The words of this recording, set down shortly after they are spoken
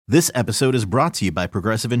This episode is brought to you by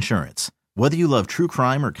Progressive Insurance. Whether you love true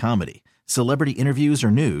crime or comedy, celebrity interviews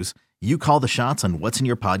or news, you call the shots on what's in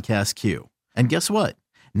your podcast queue. And guess what?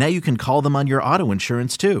 Now you can call them on your auto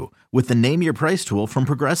insurance too with the Name Your Price tool from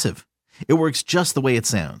Progressive. It works just the way it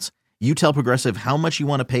sounds. You tell Progressive how much you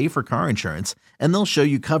want to pay for car insurance, and they'll show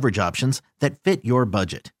you coverage options that fit your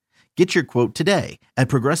budget. Get your quote today at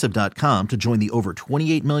Progressive.com to join the over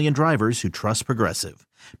 28 million drivers who trust Progressive.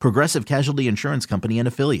 Progressive Casualty Insurance Company and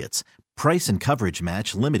Affiliates. Price and coverage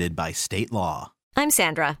match limited by state law. I'm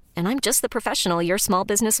Sandra, and I'm just the professional your small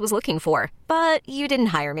business was looking for. But you didn't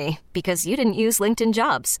hire me because you didn't use LinkedIn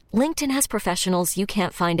Jobs. LinkedIn has professionals you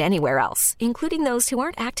can't find anywhere else, including those who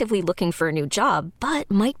aren't actively looking for a new job, but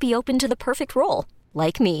might be open to the perfect role,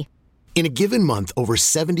 like me. In a given month, over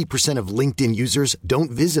 70% of LinkedIn users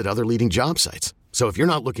don't visit other leading job sites. So if you're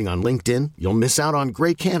not looking on LinkedIn, you'll miss out on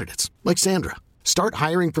great candidates like Sandra. Start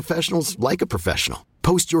hiring professionals like a professional.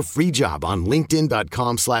 Post your free job on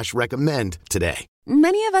linkedin.com/recommend today.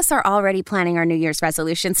 Many of us are already planning our New Year's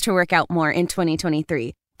resolutions to work out more in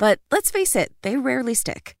 2023. But let's face it, they rarely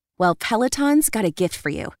stick. Well, Peloton's got a gift for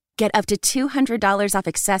you. Get up to $200 off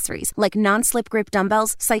accessories like non-slip grip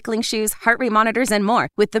dumbbells, cycling shoes, heart rate monitors, and more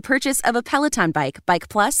with the purchase of a Peloton bike, Bike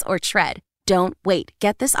Plus, or Tread. Don't wait.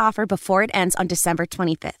 Get this offer before it ends on December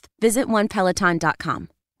 25th. Visit onepeloton.com.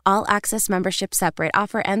 All access membership separate.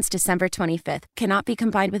 Offer ends December 25th. Cannot be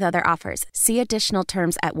combined with other offers. See additional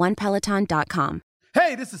terms at onepeloton.com.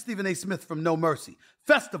 Hey, this is Stephen A. Smith from No Mercy.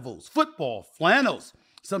 Festivals, football, flannels.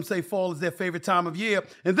 Some say fall is their favorite time of year.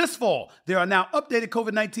 And this fall, there are now updated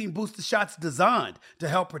COVID-19 booster shots designed to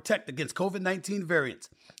help protect against COVID-19 variants.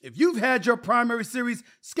 If you've had your primary series,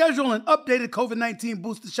 schedule an updated COVID-19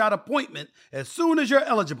 booster shot appointment as soon as you're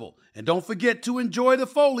eligible. And don't forget to enjoy the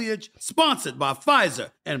foliage. Sponsored by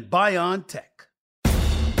Pfizer and BioNTech.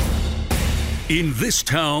 In this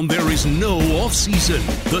town, there is no off-season.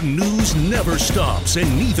 The news never stops, and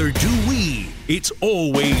neither do we. It's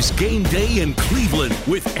always game day in Cleveland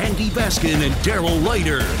with Andy Baskin and Daryl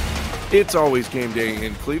Ryder. It's always game day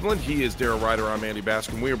in Cleveland. He is Daryl Ryder. I'm Andy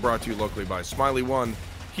Baskin. We are brought to you locally by Smiley One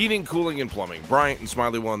Heating, Cooling, and Plumbing. Bryant and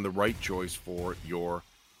Smiley One, the right choice for your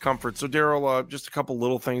comfort. So, Daryl, just a couple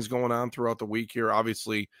little things going on throughout the week here.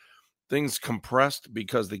 Obviously, things compressed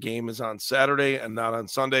because the game is on Saturday and not on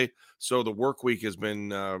Sunday. So the work week has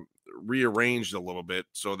been rearranged a little bit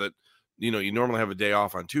so that, you normally have a day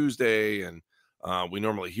off on Tuesday, and we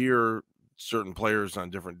normally hear certain players on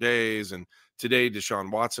different days. And today,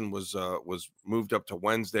 Deshaun Watson was moved up to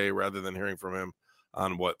Wednesday rather than hearing from him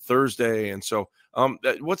on Thursday. And so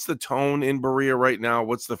what's the tone in Berea right now?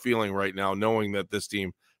 What's the feeling right now, knowing that this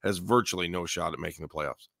team has virtually no shot at making the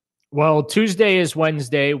playoffs? Well, Tuesday is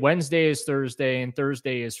Wednesday, Wednesday is Thursday, and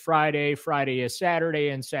Thursday is Friday, Friday is Saturday,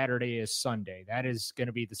 and Saturday is Sunday. That is going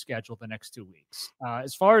to be the schedule the next 2 weeks.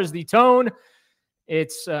 As far as the tone,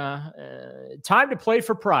 it's time to play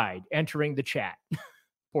for pride entering the chat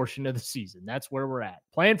portion of the season. That's where we're at.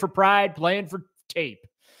 Playing for pride, playing for tape.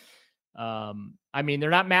 I mean, they're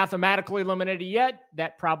not mathematically eliminated yet.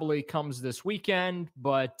 That probably comes this weekend,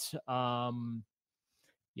 but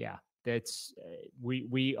yeah. That's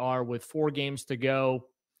we are with 4 games to go.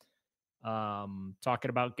 Talking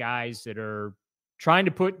about guys that are trying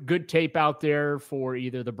to put good tape out there for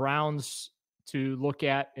either the Browns to look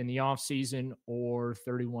at in the offseason or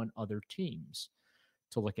 31 other teams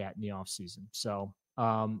to look at in the offseason. So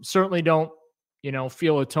certainly don't,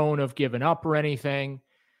 feel a tone of giving up or anything.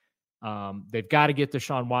 They've got to get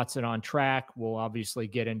Deshaun Watson on track. We'll obviously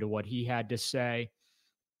get into what he had to say.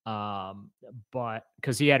 But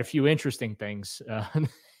because he had a few interesting things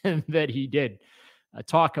that he did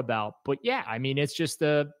talk about. But yeah, I mean, it's just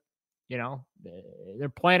they're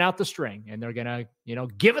playing out the string, and they're gonna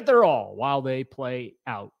give it their all while they play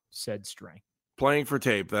out said string. Playing for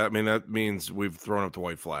tape. That means we've thrown up the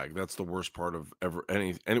white flag. That's the worst part of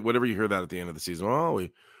any whatever you hear that at the end of the season. Oh,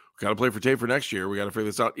 we got to play for tape for next year. We got to figure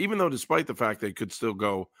this out. Even though, despite the fact they could still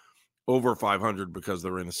go over 500 because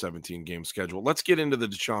they're in a 17-game schedule. Let's get into the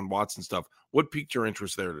Deshaun Watson stuff. What piqued your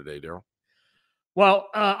interest there today, Daryl? Well,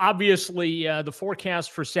 obviously, the forecast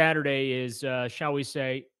for Saturday is, shall we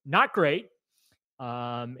say, not great.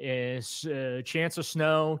 Is a chance of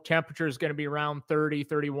snow. Temperature is going to be around 30,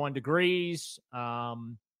 31 degrees.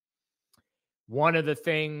 One of the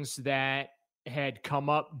things that had come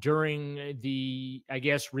up during the,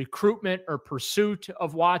 recruitment or pursuit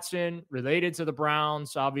of Watson related to the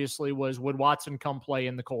Browns, obviously, was would Watson come play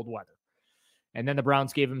in the cold weather? And then the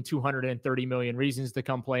Browns gave him 230 million reasons to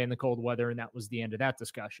come play in the cold weather, and that was the end of that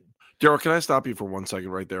discussion. Daryl, can I stop you for 1 second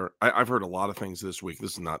right there? I've heard a lot of things this week.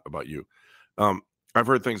 This is not about you. I've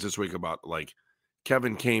heard things this week about, like,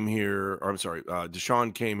 Kevin came here, or I'm sorry,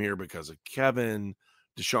 Deshaun came here because of Kevin.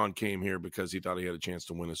 Deshaun came here because he thought he had a chance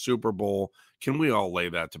to win a Super Bowl. Can we all lay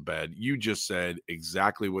that to bed? You just said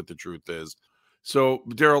exactly what the truth is. So,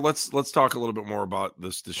 Daryl, let's talk a little bit more about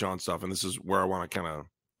this Deshaun stuff, and this is where I want to kind of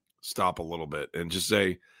stop a little bit and just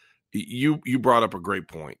say you brought up a great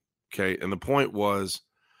point, okay? And the point was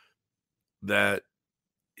that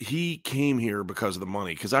he came here because of the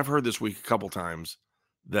money. Because I've heard this week a couple times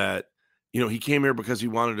that he came here because he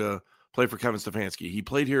wanted to play for Kevin Stefanski. He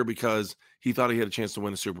played here because he thought he had a chance to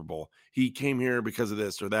win a Super Bowl. He came here because of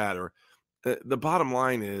this or that. Or the bottom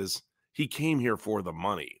line is he came here for the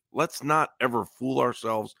money. Let's not ever fool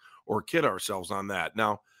ourselves or kid ourselves on that.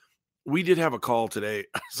 Now, we did have a call today.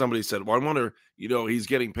 Somebody said, well, I wonder, he's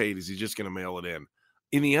getting paid. Is he just going to mail it in?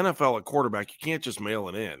 In the NFL at quarterback, you can't just mail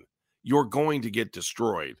it in. You're going to get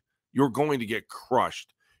destroyed. You're going to get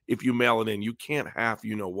crushed if you mail it in. You can't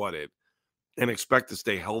what it and expect to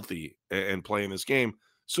stay healthy and play in this game.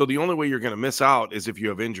 So the only way you're going to miss out is if you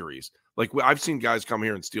have injuries. Like I've seen guys come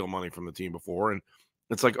here and steal money from the team before, and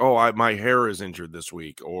it's like, oh, my hair is injured this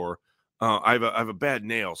week, or I have a bad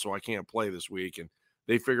nail, so I can't play this week, and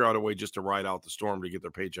they figure out a way just to ride out the storm to get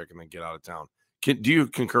their paycheck and then get out of town. Do you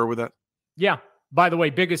concur with that? Yeah. By the way,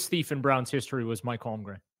 biggest thief in Browns history was Mike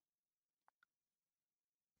Holmgren.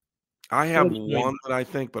 I have one that I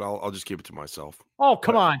think, but I'll just keep it to myself. Oh,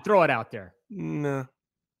 come on. Throw it out there. Nah.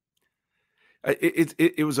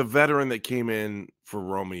 It was a veteran that came in for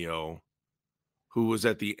Romeo who was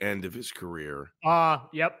at the end of his career.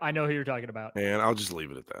 Yep. I know who you're talking about. And I'll just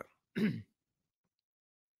leave it at that.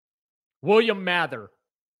 William Mather.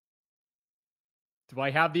 Do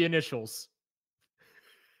I have the initials?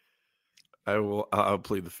 I'll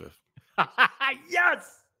plead the fifth. Yes.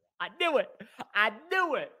 I knew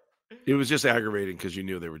it. It was just aggravating because you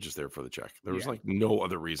knew they were just there for the check. There was no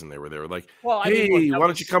other reason they were there. Like, well, hey, why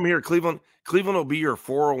don't you come here? Cleveland will be your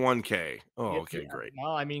 401k. Oh, okay, great.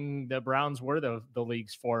 Well, the Browns were the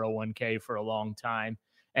league's 401k for a long time.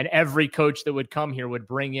 And every coach that would come here would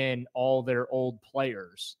bring in all their old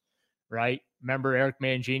players, right? Remember Eric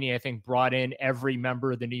Mangini, I think, brought in every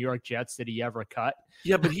member of the New York Jets that he ever cut.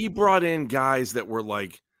 Yeah, but he brought in guys that were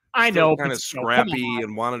like, kind of scrappy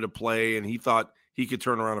and wanted to play, and he thought he could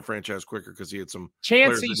turn around a franchise quicker because he had some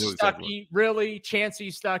Chancey Stuckey, really?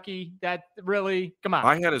 Chancey Stuckey, that really? Come on.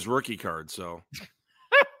 I had his rookie card, so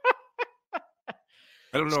I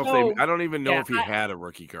don't know I don't even know if he had a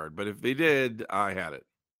rookie card, but if they did, I had it.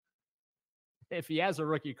 If he has a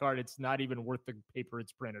rookie card, it's not even worth the paper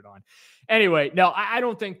it's printed on. Anyway, no, I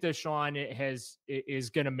don't think Deshaun is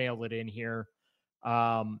going to mail it in here.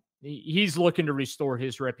 He's looking to restore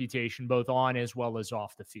his reputation both on as well as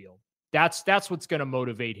off the field. That's what's going to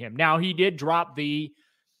motivate him. Now, he did drop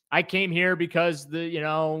I came here because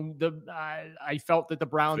I felt that the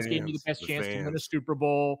Browns gave me the best chance to win a Super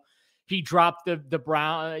Bowl. He dropped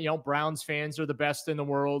the Browns fans are the best in the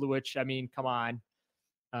world, which, come on.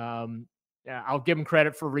 I'll give him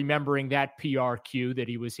credit for remembering that PR cue that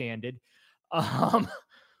he was handed.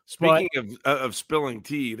 Speaking of spilling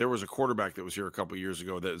tea, there was a quarterback that was here a couple of years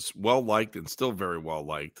ago that's well-liked and still very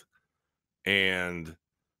well-liked, and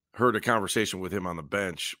heard a conversation with him on the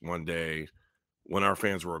bench one day when our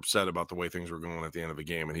fans were upset about the way things were going at the end of the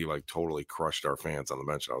game, and he totally crushed our fans on the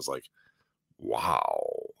bench. And I was like, wow,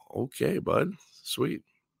 okay, bud, sweet.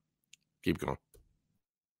 Keep going.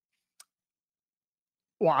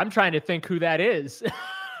 Well, I'm trying to think who that is.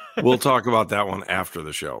 We'll talk about that one after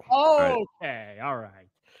the show. Okay. All right.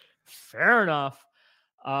 Fair enough.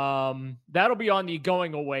 That'll be on the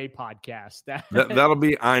Going Away podcast. That'll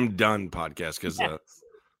be I'm Done podcast because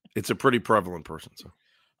it's a pretty prevalent person. So,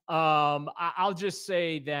 I'll just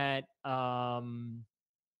say that.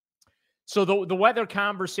 So the weather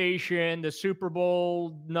conversation, the Super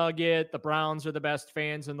Bowl nugget, the Browns are the best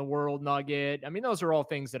fans in the world nugget. Those are all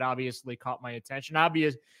things that obviously caught my attention.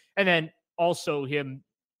 And then also him,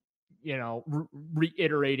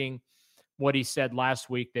 reiterating what he said last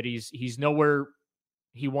week, that he's nowhere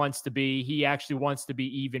he wants to be. He actually wants to be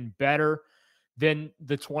even better than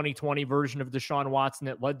the 2020 version of Deshaun Watson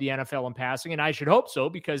that led the NFL in passing. And I should hope so,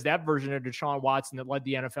 because that version of Deshaun Watson that led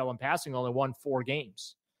the NFL in passing only won 4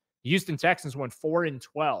 games. The Houston Texans won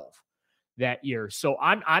 4-12 that year. So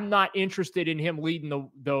I'm not interested in him leading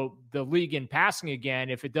the league in passing again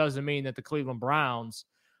if it doesn't mean that the Cleveland Browns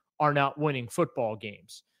are not winning football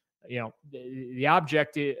games. The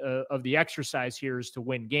object of the exercise here is to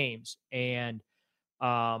win games. And,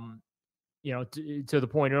 to the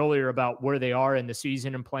point earlier about where they are in the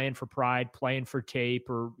season and playing for pride, playing for tape,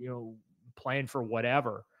 or, playing for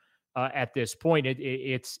whatever, at this point,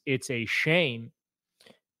 it's a shame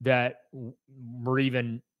that we're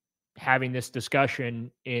even having this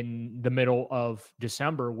discussion in the middle of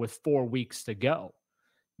December with 4 weeks to go,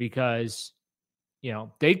 because,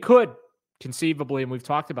 they could conceivably, and we've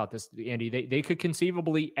talked about this, Andy, they could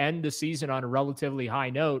conceivably end the season on a relatively high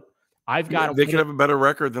note. They could have a better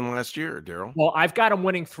record than last year, Daryl. Well, I've got them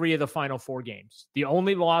winning 3 of the final 4 games. The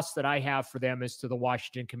only loss that I have for them is to the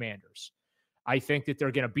Washington Commanders. I think that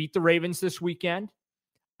they're going to beat the Ravens this weekend.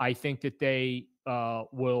 I think that they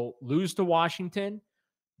will lose to Washington.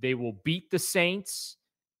 They will beat the Saints,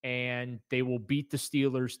 and they will beat the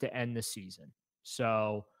Steelers to end the season.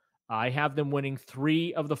 So I have them winning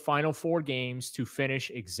 3 of the final 4 games to finish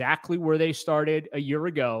exactly where they started a year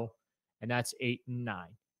ago, and that's 8-9.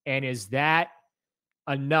 And is that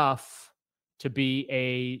enough to be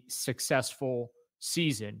a successful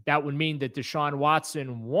season? That would mean that Deshaun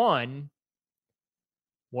Watson won,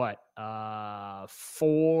 4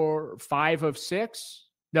 of 6?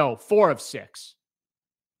 No, 4 of 6.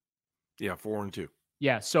 Yeah, 4-2.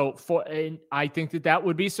 Yeah, so and I think that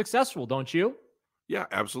would be successful, don't you? Yeah,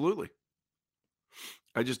 absolutely.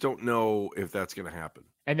 I just don't know if that's going to happen.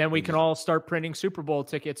 And then we can all start printing Super Bowl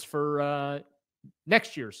tickets for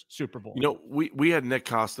next year's Super Bowl. We had Nick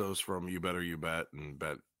Costos from You Better You Bet and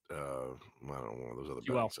Bet, I don't know, one of those other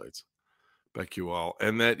betting sites, BetQL,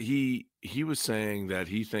 and that he was saying that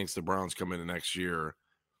he thinks the Browns come into next year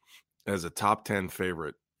as a top 10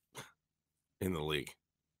 favorite in the league.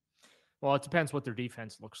 Well, it depends what their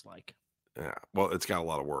defense looks like. Yeah, well, it's got a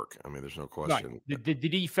lot of work. I mean, there's no question. Right. The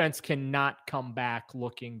defense cannot come back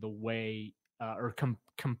looking the way the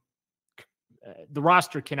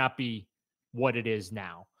roster cannot be what it is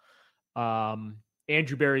now.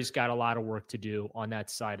 Andrew Berry's got a lot of work to do on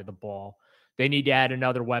that side of the ball. They need to add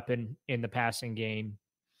another weapon in the passing game.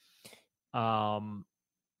 I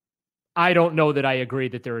don't know that I agree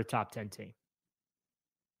that they're a top 10 team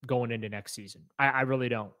going into next season. I really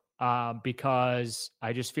don't. Because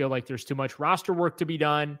I just feel like there's too much roster work to be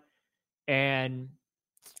done. And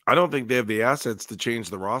I don't think they have the assets to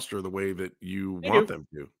change the roster the way that you want them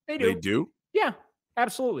to. They do? Yeah,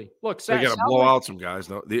 absolutely. Look, they got to blow out some guys.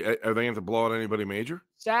 No, are they going to have to blow out anybody major?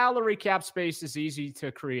 Salary cap space is easy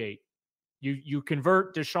to create. You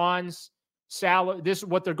convert Deshaun's salary. This is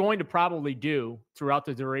what they're going to probably do throughout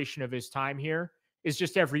the duration of his time here. Is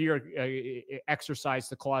just every year exercise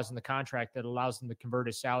the clause in the contract that allows them to convert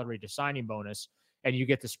his salary to signing bonus, and you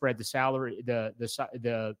get to spread the salary,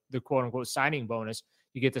 the quote unquote signing bonus.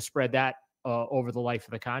 You get to spread that over the life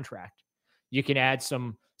of the contract. You can add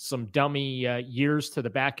some dummy years to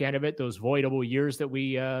the back end of it, those voidable years that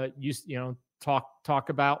we talk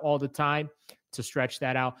about all the time to stretch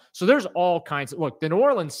that out. So there's all kinds of look. The New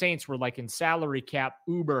Orleans Saints were like in salary cap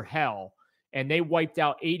uber hell. And they wiped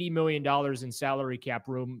out $80 million in salary cap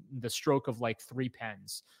room, the stroke of like 3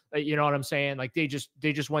 pens. You know what I'm saying? Like they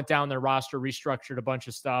just went down their roster, restructured a bunch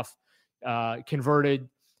of stuff, converted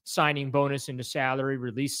signing bonus into salary,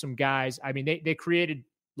 released some guys. I mean, they created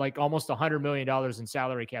like almost $100 million in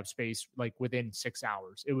salary cap space, like within 6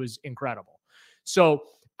 hours. It was incredible. So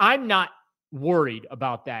I'm not worried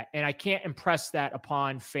about that. And I can't impress that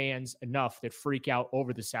upon fans enough that freak out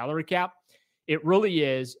over the salary cap. It really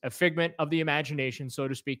is a figment of the imagination, so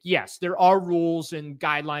to speak. Yes, there are rules and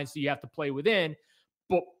guidelines that you have to play within,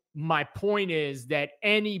 but my point is that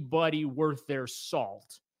anybody worth their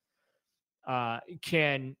salt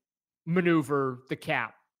can maneuver the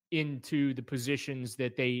cap into the positions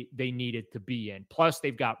that they need it to be in. Plus,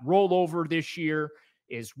 they've got rollover this year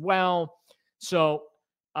as well. So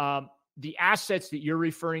the assets that you're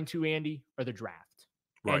referring to, Andy, are the draft.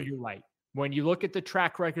 Right. And you're right. When you look at the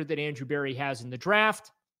track record that Andrew Berry has in the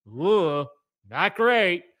draft, not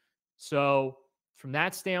great. So from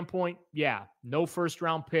that standpoint, yeah, no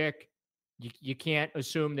first-round pick. You can't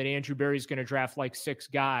assume that Andrew Berry is going to draft like 6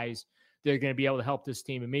 guys that are going to be able to help this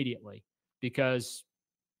team immediately, because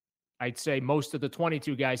I'd say most of the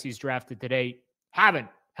 22 guys he's drafted to date haven't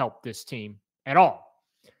helped this team at all.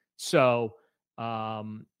 So,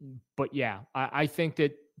 but yeah, I think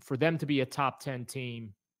that for them to be a top 10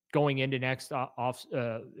 team, going into next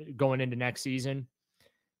season,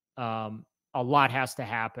 a lot has to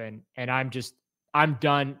happen. And I'm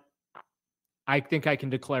done. I think I can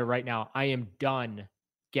declare right now, I am done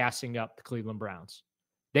gassing up the Cleveland Browns.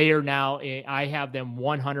 They are now, I have them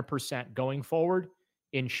 100% going forward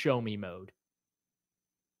in show me mode.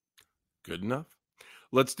 Good enough.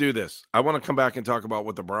 Let's do this. I want to come back and talk about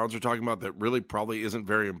what the Browns are talking about that really probably isn't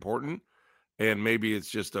very important. And maybe it's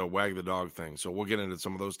just a wag the dog thing. So we'll get into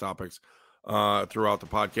some of those topics throughout the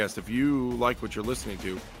podcast. If you like what you're listening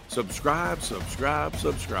to, subscribe.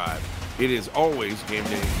 It is always Game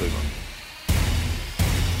Day in Cleveland.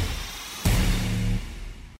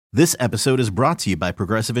 This episode is brought to you by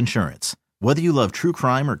Progressive Insurance. Whether you love true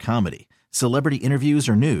crime or comedy, celebrity interviews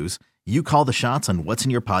or news, you call the shots on what's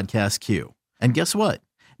in your podcast queue. And guess what?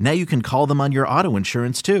 Now you can call them on your auto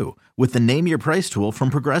insurance too with the Name Your Price tool from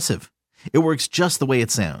Progressive. It works just the way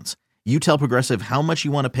it sounds. You tell Progressive how much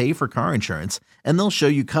you want to pay for car insurance, and they'll show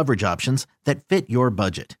you coverage options that fit your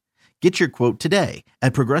budget. Get your quote today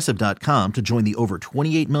at Progressive.com to join the over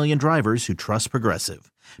 28 million drivers who trust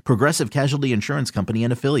Progressive. Progressive Casualty Insurance Company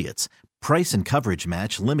and Affiliates. Price and coverage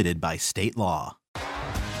match limited by state law.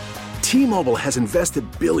 T-Mobile has invested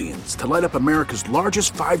billions to light up America's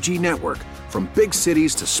largest 5G network, from big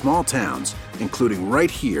cities to small towns, including right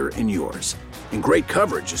here in yours. And great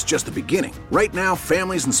coverage is just the beginning. Right now,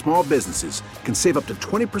 families and small businesses can save up to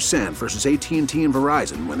 20% versus AT&T and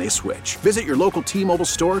Verizon when they switch. Visit your local T-Mobile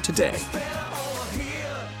store today.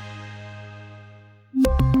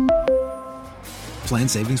 Plan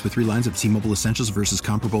savings with 3 lines of T-Mobile Essentials versus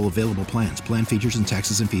comparable available plans. Plan features and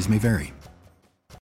taxes and fees may vary.